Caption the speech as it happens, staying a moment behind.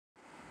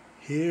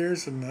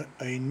Here's a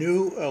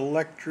new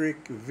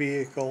electric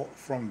vehicle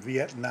from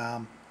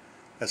Vietnam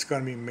that's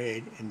going to be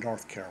made in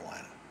North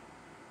Carolina.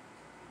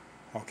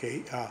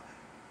 Okay,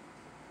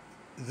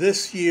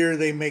 this year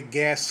they make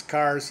gas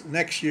cars.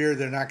 Next year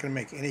they're not going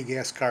to make any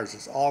gas cars.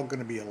 It's all going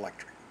to be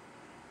electric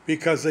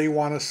because they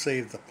want to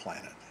save the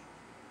planet.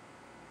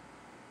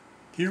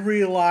 Do you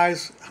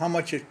realize how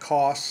much it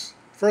costs?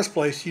 First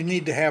place, you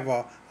need to have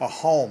a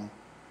home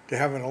to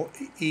have an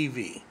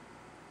EV.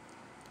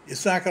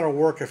 It's not going to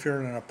work if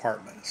you're in an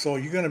apartment. So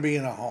you're going to be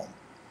in a home.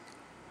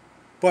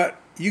 But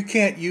you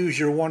can't use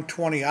your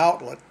 120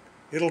 outlet.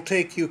 It'll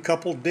take you a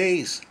couple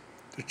days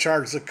to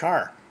charge the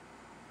car.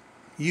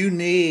 You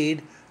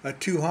need a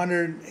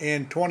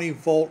 220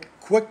 volt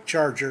quick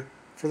charger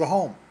for the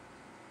home.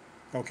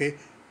 Okay?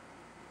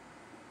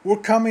 We're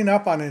coming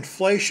up on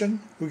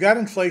inflation. We got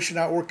inflation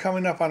out. We're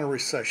coming up on a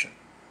recession.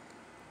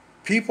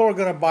 People are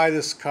going to buy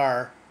this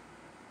car.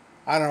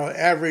 I don't know,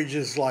 average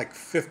is like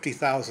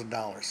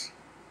 $50,000.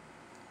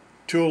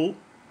 To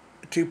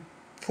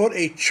put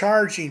a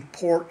charging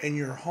port in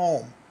your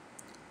home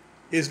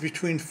is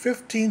between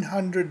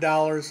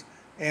 $1,500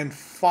 and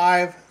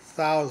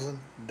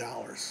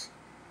 $5,000.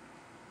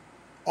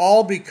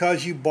 All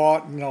because you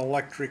bought an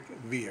electric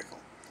vehicle.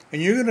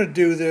 And you're going to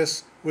do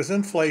this with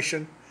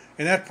inflation,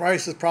 and that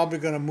price is probably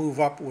going to move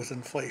up with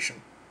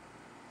inflation.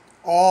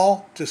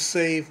 All to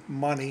save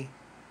money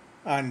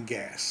on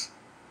gas.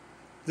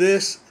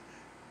 This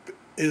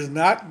is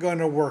not going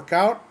to work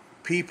out.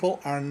 People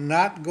are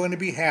not going to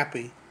be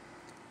happy,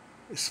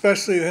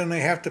 especially when they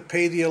have to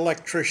pay the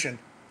electrician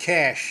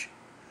cash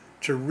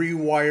to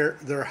rewire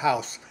their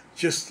house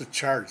just to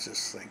charge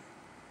this thing.